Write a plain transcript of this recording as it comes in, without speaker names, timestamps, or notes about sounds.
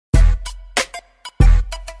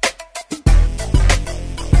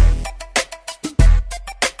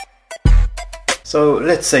So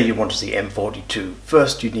let's say you want to see M42.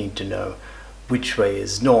 First you need to know which way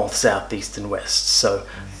is north, south, east and west. So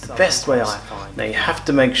the best way I find, now you have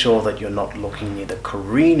to make sure that you're not looking near the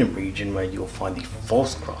Carina region where you'll find the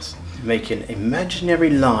false cross. Make an imaginary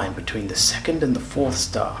line between the second and the fourth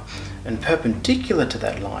star, and perpendicular to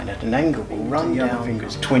that line at an angle will run down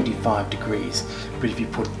fingers 25 degrees. But if you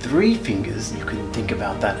put 3 fingers, you can think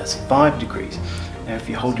about that as 5 degrees. Now if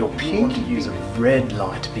you hold your pinky, use a red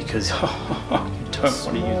light because you don't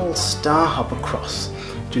want to use a star up across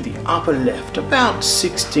to the upper left, about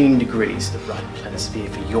 16 degrees, the right planisphere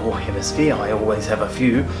for your hemisphere. I always have a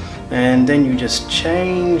few. And then you just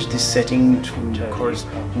change the setting to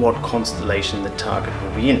correspond what constellation the target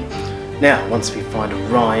will be in. Now, once we find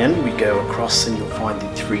Orion, we go across and you'll find the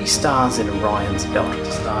 3 stars in Orion's belt.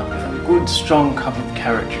 To start with a good strong cup of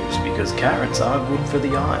carrot juice, because carrots are good for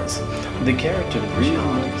the eyes. The keratin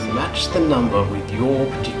really match the number with your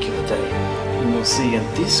particular day. And you'll see in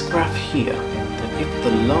this graph here that if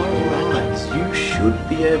the line matches, you should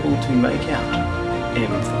be able to make out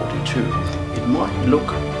M42. It might look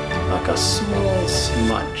like a small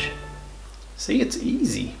smudge. See, it's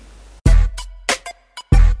easy.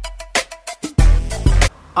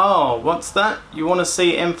 Oh, what's that? You want to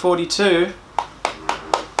see M42?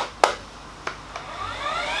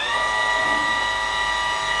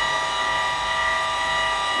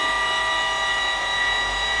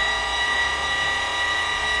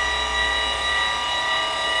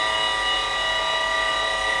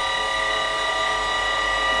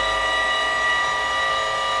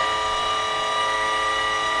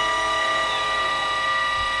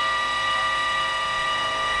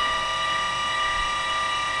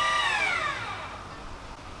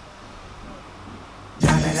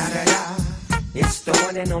 It's the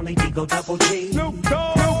one and only Digo Double G. Snoop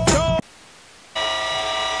Dogg. Oh,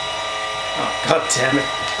 God damn it.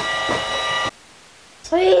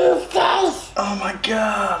 Oh my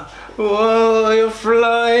God. Whoa, you're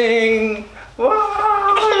flying.